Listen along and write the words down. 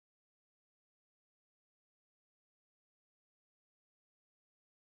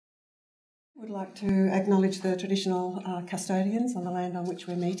I would like to acknowledge the traditional custodians on the land on which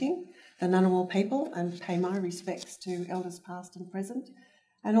we're meeting, the Ngunnawal people, and pay my respects to elders past and present,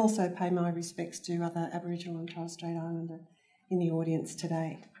 and also pay my respects to other Aboriginal and Torres Strait Islander in the audience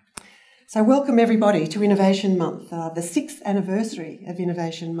today. So welcome everybody to Innovation Month, the 6th anniversary of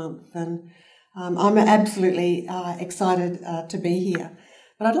Innovation Month, and I'm absolutely excited to be here.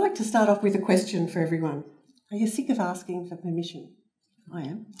 But I'd like to start off with a question for everyone. Are you sick of asking for permission? I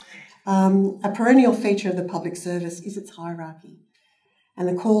am. A perennial feature of the public service is its hierarchy and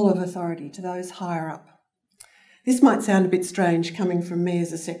the call of authority to those higher up. This might sound a bit strange coming from me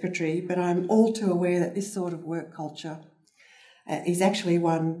as a secretary, but I'm all too aware that this sort of work culture is actually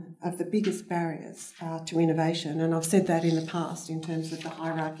one of the biggest barriers to innovation, and I've said that in the past in terms of the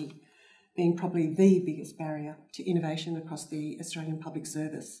hierarchy being probably the biggest barrier to innovation across the Australian public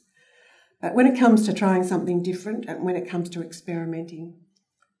service. But when it comes to trying something different and when it comes to experimenting,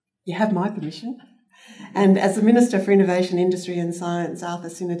 you have my permission. And as the Minister for Innovation, Industry and Science, Arthur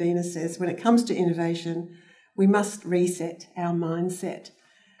Sinodina, says, when it comes to innovation, we must reset our mindset.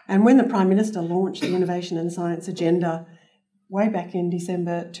 And when the Prime Minister launched the Innovation and Science Agenda way back in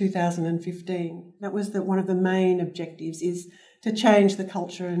December 2015, that was one of the main objectives, is to change the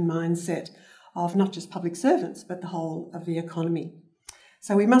culture and mindset of not just public servants, but the whole of the economy.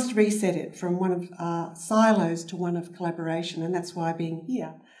 So we must reset it from one of silos to one of collaboration, and that's why being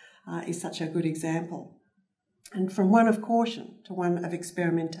here is such a good example. And from one of caution to one of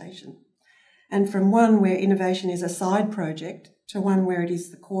experimentation. And from one where innovation is a side project to one where it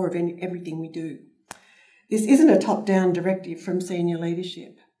is the core of everything we do. This isn't a top-down directive from senior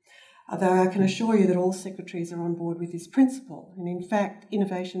leadership, although I can assure you that all secretaries are on board with this principle. And in fact,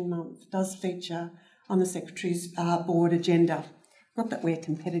 Innovation Month does feature on the Secretary's board agenda. Not that we're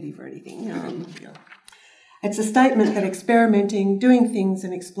competitive or anything. It's a statement that experimenting, doing things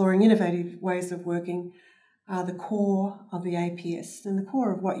and exploring innovative ways of working are the core of the APS and the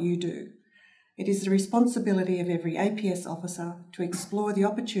core of what you do. It is the responsibility of every APS officer to explore the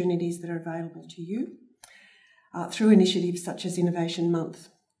opportunities that are available to you through initiatives such as Innovation Month,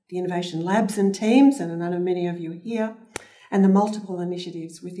 the innovation labs and teams, and I know many of you here, and the multiple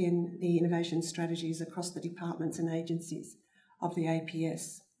initiatives within the innovation strategies across the departments and agencies of the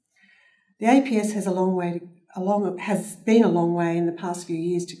APS. The APS has been a long way in the past few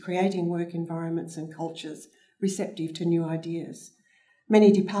years to creating work environments and cultures receptive to new ideas.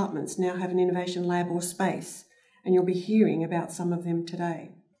 Many departments now have an innovation lab or space, and you'll be hearing about some of them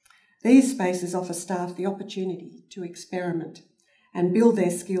today. These spaces offer staff the opportunity to experiment and build their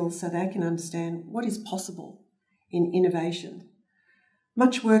skills so they can understand what is possible in innovation.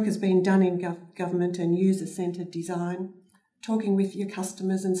 Much work has been done in government and user-centred design, talking with your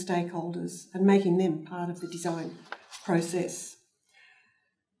customers and stakeholders and making them part of the design process.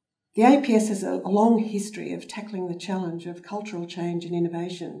 The APS has a long history of tackling the challenge of cultural change and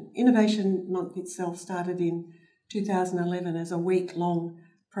innovation. Innovation Month itself started in 2011 as a week-long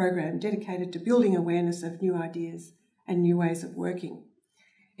program dedicated to building awareness of new ideas and new ways of working.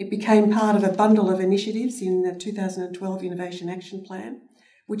 It became part of a bundle of initiatives in the 2012 Innovation Action Plan,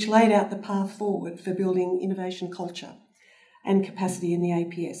 which laid out the path forward for building innovation culture and capacity in the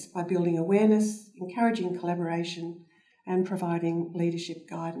APS by building awareness, encouraging collaboration and providing leadership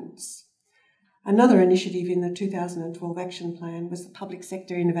guidance. Another initiative in the 2012 Action Plan was the Public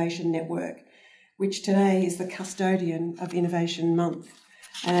Sector Innovation Network, which today is the custodian of Innovation Month.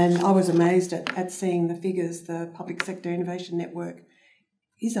 And I was amazed at seeing the figures. The Public Sector Innovation Network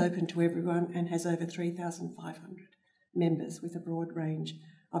is open to everyone and has over 3,500 members with a broad range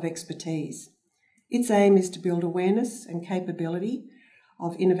of expertise. Its aim is to build awareness and capability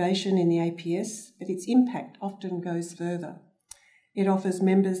of innovation in the APS, but its impact often goes further. It offers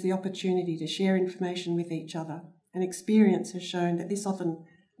members the opportunity to share information with each other, and experience has shown that this often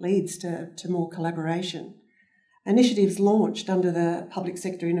leads to more collaboration. Initiatives launched under the Public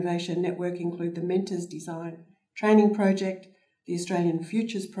Sector Innovation Network include the Mentors Design Training Project, the Australian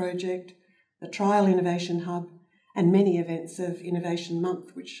Futures Project, the Trial Innovation Hub, and many events of Innovation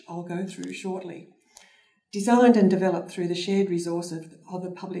Month, which I'll go through shortly. Designed and developed through the shared resource of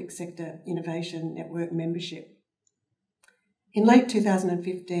the Public Sector Innovation Network membership. In late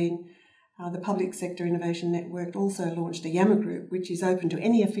 2015, the Public Sector Innovation Network also launched a Yammer Group, which is open to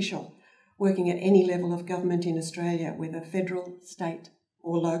any official working at any level of government in Australia, whether federal, state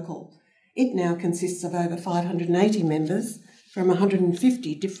or local. It now consists of over 580 members from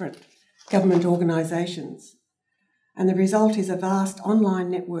 150 different government organisations. And the result is a vast online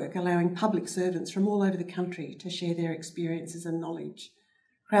network allowing public servants from all over the country to share their experiences and knowledge,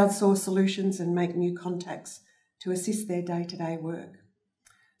 crowdsource solutions and make new contacts to assist their day-to-day work.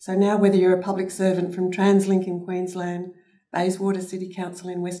 So now whether you're a public servant from TransLink in Queensland, Bayswater City Council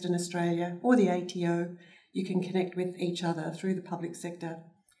in Western Australia or the ATO, you can connect with each other through the Public Sector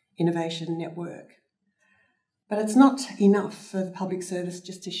Innovation Network. But it's not enough for the public service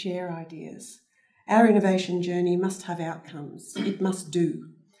just to share ideas. Our innovation journey must have outcomes. It must do.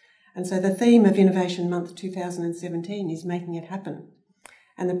 And so the theme of Innovation Month 2017 is making it happen.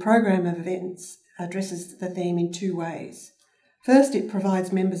 And the program of events addresses the theme in two ways. First, it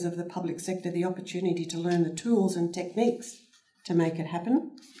provides members of the public sector the opportunity to learn the tools and techniques to make it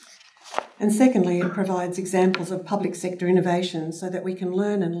happen. And secondly, it provides examples of public sector innovation so that we can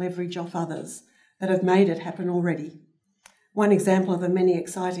learn and leverage off others that have made it happen already. One example of the many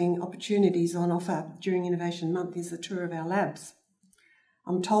exciting opportunities on offer during Innovation Month is the tour of our labs.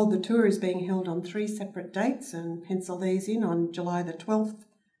 I'm told the tour is being held on 3 separate dates, and pencil these in, on July the 12th,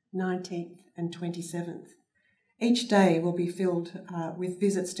 19th and 27th. Each day will be filled with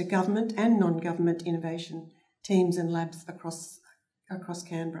visits to government and non-government innovation teams and labs across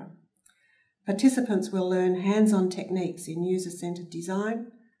Canberra. Participants will learn hands-on techniques in user-centred design,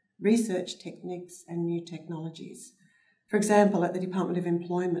 research techniques and new technologies. For example, at the Department of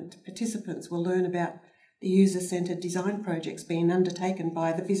Employment, participants will learn about the user-centred design projects being undertaken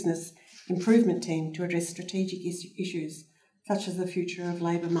by the Business Improvement Team to address strategic issues such as the future of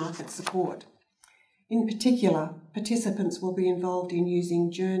labour market support. In particular, participants will be involved in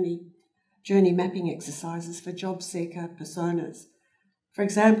using journey mapping exercises for job seeker personas. For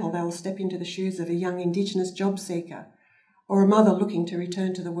example, they will step into the shoes of a young Indigenous job seeker or a mother looking to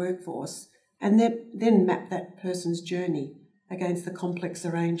return to the workforce, and then map that person's journey against the complex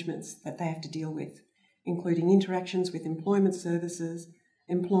arrangements that they have to deal with, including interactions with employment services,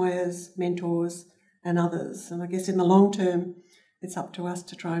 employers, mentors, and others. And I guess in the long term, it's up to us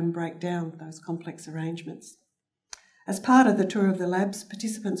to try and break down those complex arrangements. As part of the tour of the labs,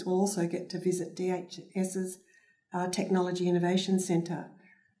 participants will also get to visit DHS's Technology Innovation Centre,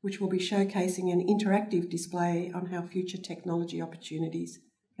 which will be showcasing an interactive display on how future technology opportunities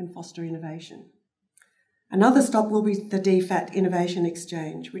can foster innovation. Another stop will be the DFAT Innovation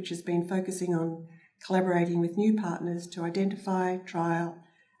Exchange, which has been focusing on collaborating with new partners to identify, trial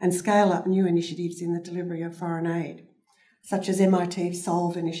and scale up new initiatives in the delivery of foreign aid, such as MIT's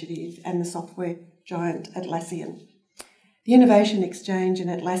Solve initiative and the software giant Atlassian. The Innovation Exchange and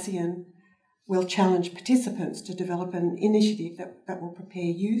Atlassian will challenge participants to develop an initiative that will prepare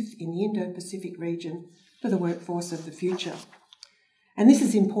youth in the Indo-Pacific region for the workforce of the future. And this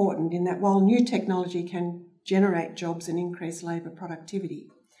is important in that while new technology can generate jobs and increase labour productivity,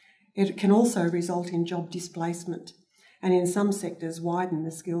 it can also result in job displacement and in some sectors widen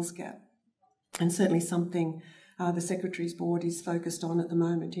the skills gap. And certainly something the Secretary's Board is focused on at the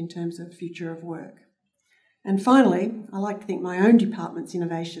moment in terms of future of work. And finally, I like to think my own department's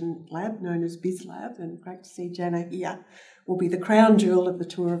innovation lab, known as BizLab, and great to see Jana here, will be the crown jewel of the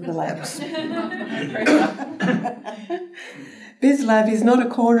tour of the labs. BizLab is not a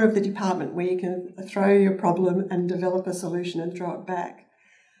corner of the department where you can throw your problem and develop a solution and throw it back.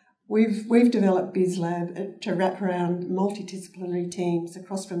 We've developed BizLab to wrap around multidisciplinary teams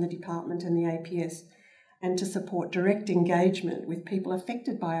across from the department and the APS, and to support direct engagement with people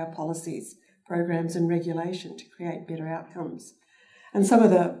affected by our policies, programs and regulation to create better outcomes. And some of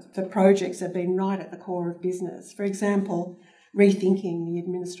the projects have been right at the core of business. For example, rethinking the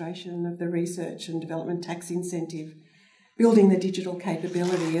administration of the research and development tax incentive, building the digital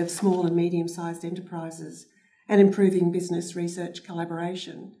capability of small and medium-sized enterprises, and improving business research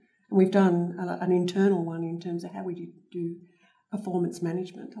collaboration. And we've done an internal one in terms of how we do performance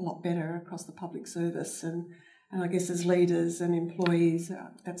management a lot better across the public service, and I guess as leaders and employees,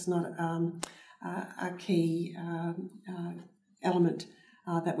 that's not a key element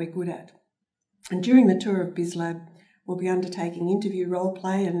that we're good at. And during the tour of BizLab, we'll be undertaking interview role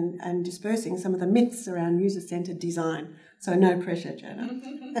play and dispersing some of the myths around user-centred design. So no pressure, Jana.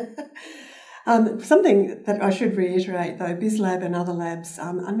 Something that I should reiterate though, BizLab and other labs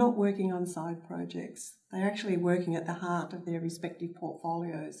are not working on side projects. They're actually working at the heart of their respective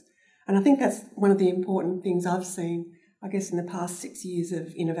portfolios. And I think that's one of the important things I've seen, I guess, in the past 6 years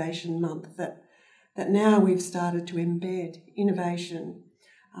of Innovation Month, that now we've started to embed innovation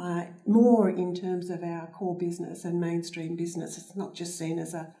more in terms of our core business and mainstream business. It's not just seen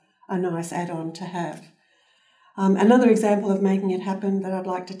as a nice add-on to have. Another example of making it happen that I'd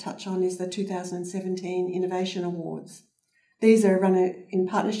like to touch on is the 2017 Innovation Awards. These are run in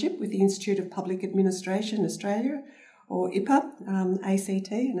partnership with the Institute of Public Administration Australia, or IPA,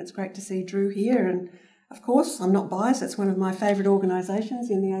 ACT, and it's great to see Drew here. And of course, I'm not biased, it's one of my favourite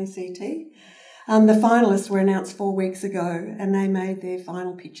organisations in the ACT. The finalists were announced 4 weeks ago, and they made their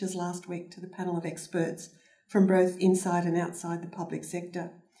final pitches last week to the panel of experts from both inside and outside the public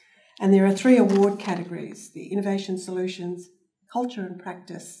sector. And there are 3 award categories: the Innovation Solutions, Culture and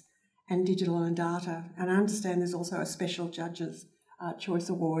Practice, and Digital and Data. And I understand there's also a Special Judges Choice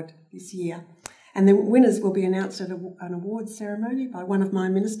Award this year. And the winners will be announced at an awards ceremony by one of my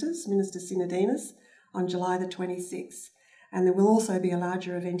ministers, Minister Sinodinos, on July the 26th. And there will also be a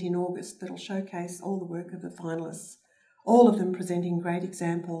larger event in August that will showcase all the work of the finalists, all of them presenting great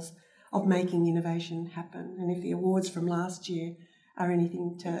examples of making innovation happen. And if the awards from last year are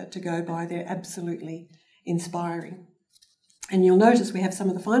anything to go by, they're absolutely inspiring. And you'll notice we have some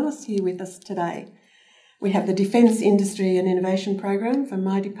of the finalists here with us today. We have the Defence Industry and Innovation Program from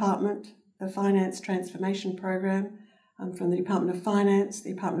my department, the Finance Transformation Program from the Department of Finance,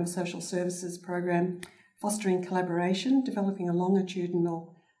 the Department of Social Services Program, Fostering Collaboration, developing a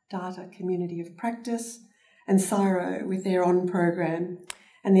longitudinal data community of practice, and CSIRO with their ON program,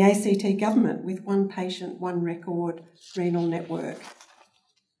 and the ACT Government with One Patient, One Record renal network.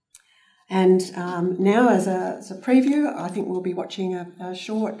 And now as a preview, I think we'll be watching a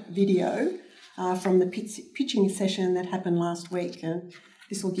short video from the pitching session that happened last week, and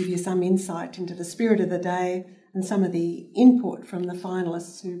this will give you some insight into the spirit of the day and some of the input from the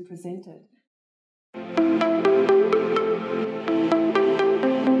finalists who presented.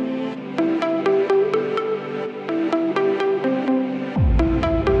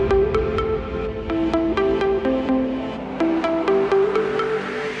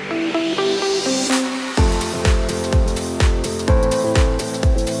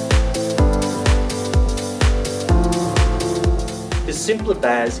 Simpler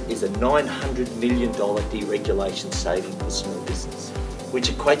BAS is a $900 million deregulation saving for small business, which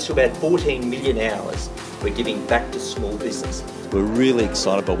equates to about 14 million hours we're giving back to small business. We're really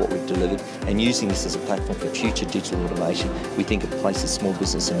excited by what we've delivered, and using this as a platform for future digital automation, we think it places small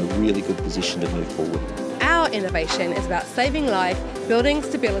business in a really good position to move forward. Our innovation is about saving life, building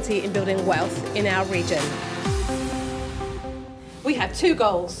stability and building wealth in our region. We have 2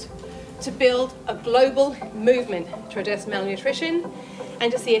 goals: to build a global movement to address malnutrition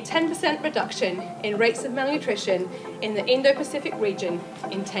and to see a 10% reduction in rates of malnutrition in the Indo-Pacific region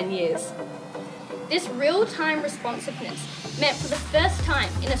in 10 years. This real-time responsiveness meant for the first time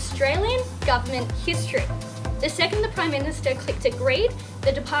in Australian government history, the second the Prime Minister clicked agreed,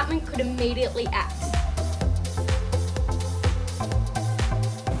 the department could immediately act.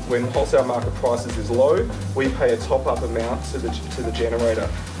 When wholesale market prices is low, we pay a top-up amount to the generator.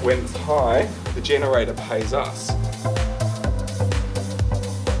 When it's high, the generator pays us.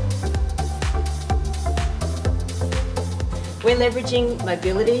 We're leveraging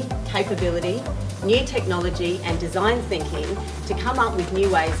mobility, capability, new technology and design thinking to come up with new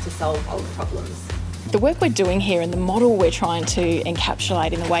ways to solve old problems. The work we're doing here and the model we're trying to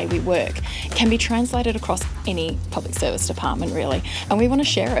encapsulate in the way we work can be translated across any public service department really, and we want to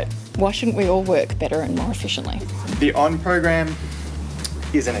share it. Why shouldn't we all work better and more efficiently? The ON program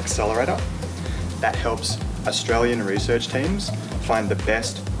is an accelerator that helps Australian research teams find the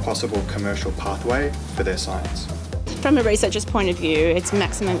best possible commercial pathway for their science. From a researcher's point of view, it's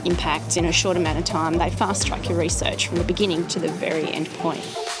maximum impact in a short amount of time. They fast-track your research from the beginning to the very end point.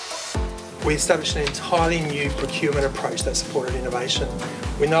 We established an entirely new procurement approach that supported innovation.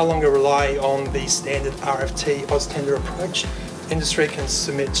 We no longer rely on the standard RFT AusTender approach. Industry can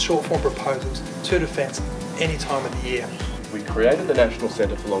submit short-form proposals to Defence any time of the year. We created the National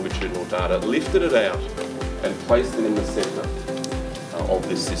Centre for Longitudinal Data, lifted it out and placed it in the centre of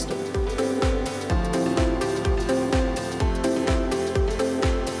this system.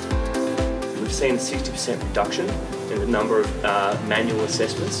 We've seen a 60% reduction in the number of manual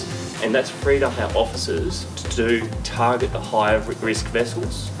assessments, and that's freed up our officers to target the higher risk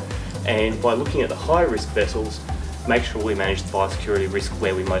vessels, and by looking at the higher risk vessels, make sure we manage the biosecurity risk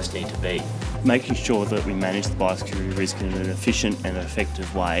where we most need to be. Making sure that we manage the biosecurity risk in an efficient and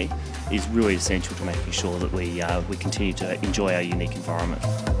effective way is really essential to making sure that we continue to enjoy our unique environment.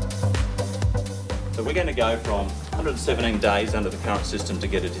 So we're going to go from 117 days under the current system to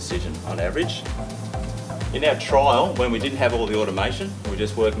get a decision on average. In our trial, when we didn't have all the automation, we were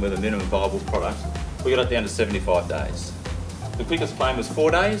just working with a minimum viable product, we got it down to 75 days. The quickest claim was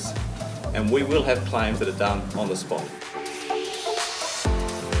 4 days, and we will have claims that are done on the spot.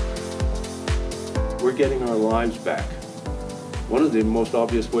 We're getting our lives back. One of the most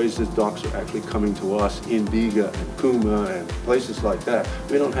obvious ways is docs are actually coming to us in Bega and Cooma and places like that.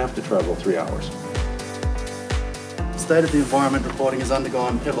 We don't have to travel 3 hours. State of the environment reporting has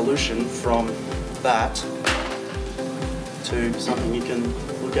undergone evolution from that to something you can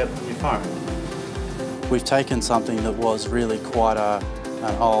look at on your phone. We've taken something that was really quite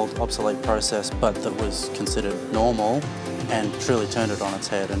an old, obsolete process, but that was considered normal, and truly turned it on its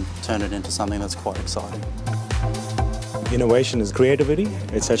head and turned it into something that's quite exciting. Innovation is creativity.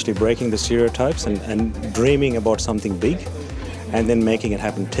 It's actually breaking the stereotypes and dreaming about something big and then making it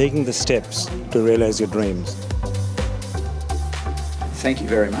happen, taking the steps to realize your dreams. Thank you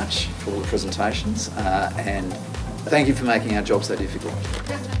very much for all the presentations and thank you for making our job so difficult.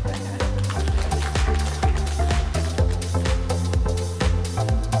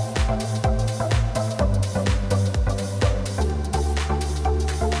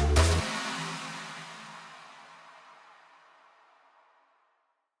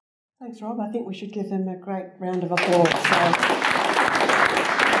 Thanks, Rob. I think we should give them a great round of applause.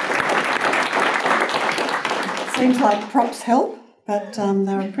 It seems like props help, but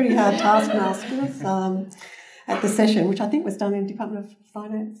they're a pretty hard taskmasters at the session, which I think was done in Department of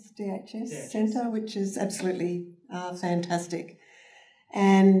Finance, DHS Centre, which is absolutely fantastic.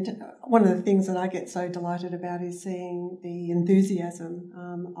 And one of the things that I get so delighted about is seeing the enthusiasm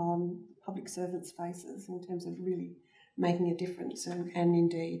on public servants' faces in terms of really making a difference, and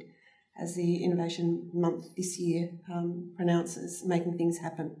indeed, as the Innovation Month this year pronounces, making things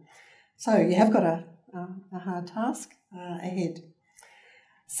happen. So you have got a hard task ahead.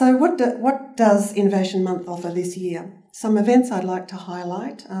 So what does Innovation Month offer this year? Some events I'd like to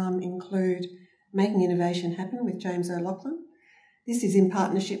highlight include Making Innovation Happen with James O'Loughlin. This is in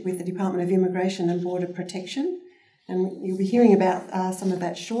partnership with the Department of Immigration and Border Protection, and you'll be hearing about some of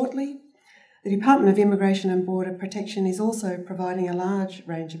that shortly. The Department of Immigration and Border Protection is also providing a large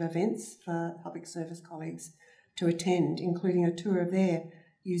range of events for public service colleagues to attend, including a tour of their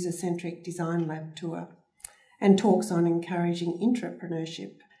user-centric design lab tour and talks on encouraging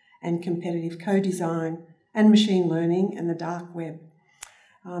intrapreneurship and competitive co-design and machine learning and the dark web.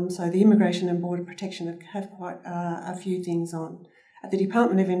 So the Immigration and Border Protection have quite a few things on. At the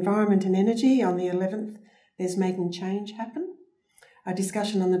Department of Environment and Energy on the 11th, there's Making Change Happen, a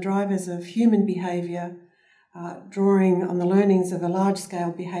discussion on the drivers of human behaviour, drawing on the learnings of a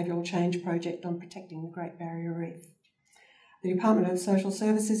large-scale behavioural change project on protecting the Great Barrier Reef. The Department of Social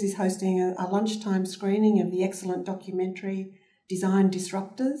Services is hosting a lunchtime screening of the excellent documentary Design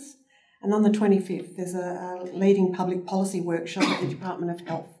Disruptors, and on the 25th there's a leading public policy workshop at the Department of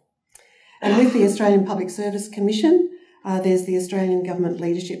Health. And with the Australian Public Service Commission, there's the Australian Government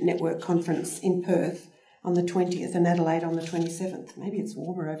Leadership Network Conference in Perth on the 20th and Adelaide on the 27th. Maybe it's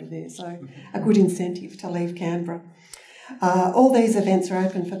warmer over there, so a good incentive to leave Canberra. All these events are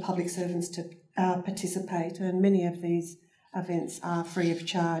open for public servants to participate, and many of these events are free of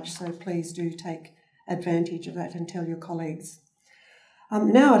charge, so please do take advantage of that and tell your colleagues.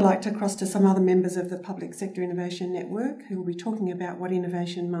 Now I'd like to cross to some other members of the Public Sector Innovation Network who will be talking about what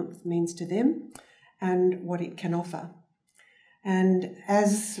Innovation Month means to them and what it can offer. And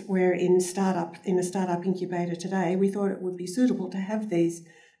as we're in a startup incubator today, we thought it would be suitable to have these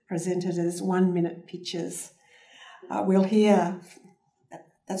presented as 1-minute pitches. We'll hear,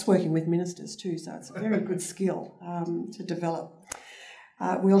 that's working with ministers too, so it's a very good skill to develop.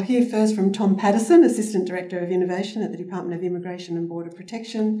 We'll hear first from Tom Patterson, Assistant Director of Innovation at the Department of Immigration and Border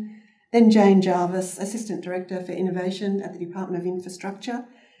Protection, then Jane Jarvis, Assistant Director for Innovation at the Department of Infrastructure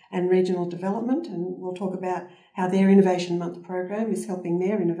and Regional Development, and we'll talk about how their Innovation Month program is helping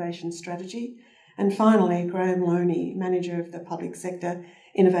their innovation strategy. And finally, Graham Loney, Manager of the Public Sector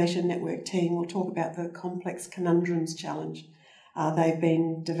Innovation Network team, will talk about the complex conundrums challenge they've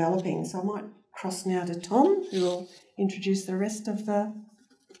been developing. So I might cross now to Tom, who will introduce the rest of the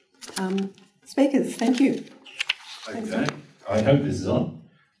speakers. Thank you. Okay, I hope this is on.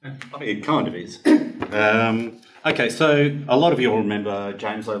 It kind of is. Okay, so a lot of you will remember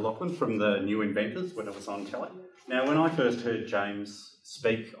James O'Loughlin from the New Inventors when it was on telly. Now, when I first heard James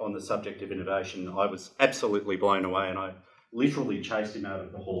speak on the subject of innovation, I was absolutely blown away, and I literally chased him out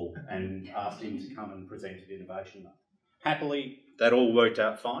of the hall and asked him to come and present at Innovation Month. Happily, that all worked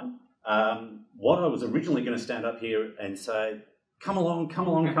out fine. What I was originally going to stand up here and say, come along,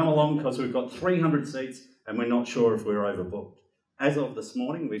 because we've got 300 seats and we're not sure if we're overbooked. As of this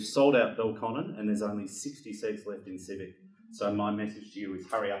morning, we've sold out Belconnen and there's only 60 seats left in Civic. So my message to you is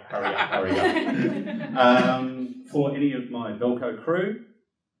hurry up, hurry up, hurry up. For any of my Belco crew,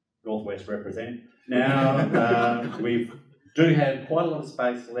 Northwest represent. Now, we do have quite a lot of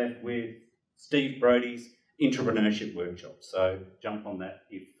space left with Steve Brody's Entrepreneurship Workshop. So jump on that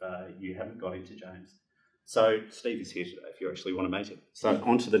if you haven't got into James. So Steve is here today if you actually want to meet him. So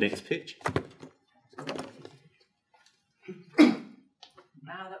on to the next pitch.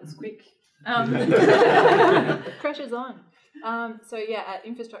 Wow, that was quick. Pressure's on. So yeah, at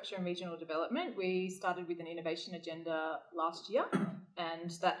Infrastructure and Regional Development, we started with an innovation agenda last year,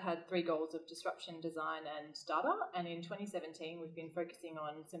 and that had 3 goals of disruption, design and data. And in 2017, we've been focusing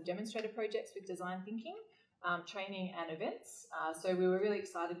on some demonstrator projects with design thinking, training and events. So we were really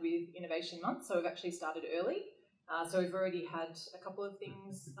excited with Innovation Month, so we've actually started early. So we've already had a couple of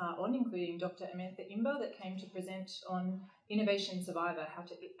things on, including Dr. Amantha Imber that came to present on Innovation Survivor, how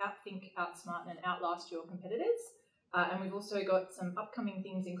to outthink, outsmart and outlast your competitors. And we've also got some upcoming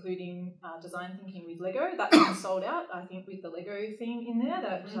things, including design thinking with Lego. That's been sold out, I think, with the Lego theme in there.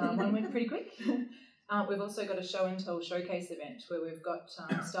 That one went pretty quick. We've also got a show and tell showcase event where we've got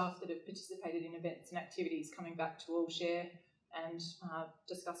staff that have participated in events and activities coming back to all share and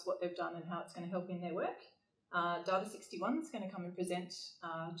discuss what they've done and how it's going to help in their work. Data 61 is going to come and present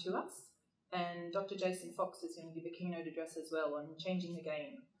to us, and Dr. Jason Fox is going to give a keynote address as well on changing the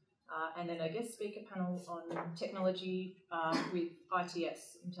game. And then a guest speaker panel on technology with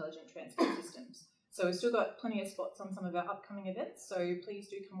ITS, Intelligent Transport Systems. So we've still got plenty of spots on some of our upcoming events, so please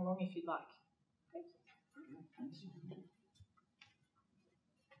do come along if you'd like.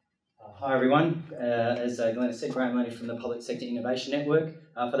 Hi everyone, as Glenn said, Graham Loney from the Public Sector Innovation Network.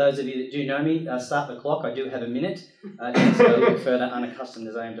 For those of you that do know me, start the clock. I do have a minute just to go a little further, unaccustomed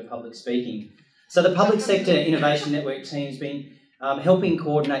as I am to public speaking. So the Public Sector Innovation Network team's been helping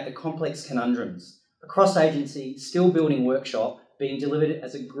coordinate the complex conundrums. A cross-agency skill-building workshop being delivered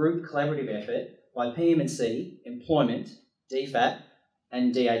as a group collaborative effort by PM&C, Employment, DFAT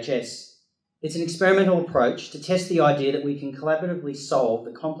and DHS. It's an experimental approach to test the idea that we can collaboratively solve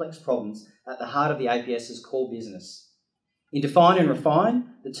the complex problems at the heart of the APS's core business. In Define and Refine,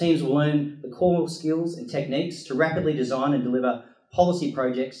 the teams will learn the core skills and techniques to rapidly design and deliver policy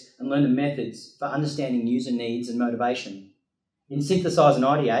projects and learn the methods for understanding user needs and motivation. In Synthesize and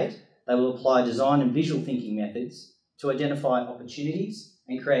Ideate, they will apply design and visual thinking methods to identify opportunities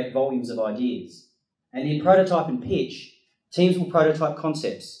and create volumes of ideas. And in Prototype and Pitch, teams will prototype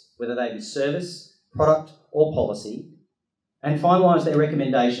concepts, whether they be service, product or policy, and finalise their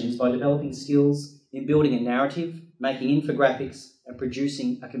recommendations by developing skills in building a narrative, making infographics and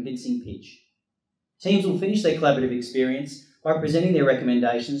producing a convincing pitch. Teams will finish their collaborative experience by presenting their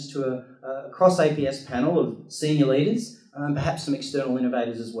recommendations to a cross-APS panel of senior leaders, perhaps some external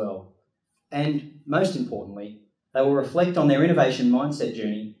innovators as well. And most importantly, they will reflect on their innovation mindset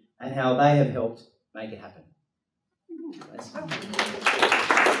journey and how they have helped make it happen.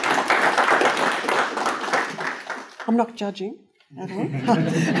 I'm not judging at all.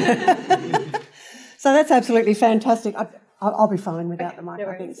 So that's absolutely fantastic. I'll be fine without the mic,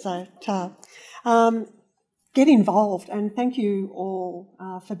 I think. So get involved, and thank you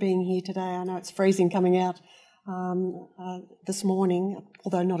all for being here today. I know it's freezing coming out this morning,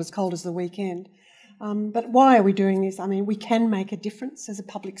 although not as cold as the weekend. But why are we doing this? I mean, we can make a difference as a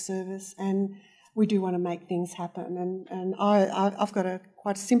public service, and we do want to make things happen. And I've got a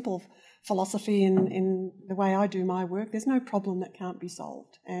quite simple philosophy in the way I do my work. There's no problem that can't be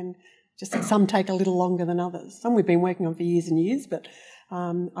solved, and just that some take a little longer than others. Some we've been working on for years and years, but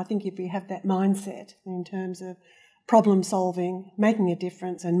I think if we have that mindset in terms of problem solving, making a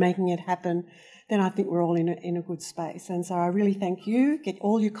difference and making it happen, then I think we're all in a good space. And so I really thank you. Get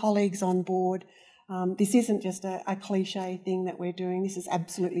all your colleagues on board. This isn't just a cliche thing that we're doing. This is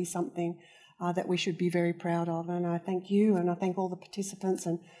absolutely something that we should be very proud of. And I thank you, and I thank all the participants,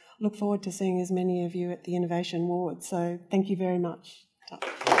 and look forward to seeing as many of you at the Innovation Ward. So thank you very much.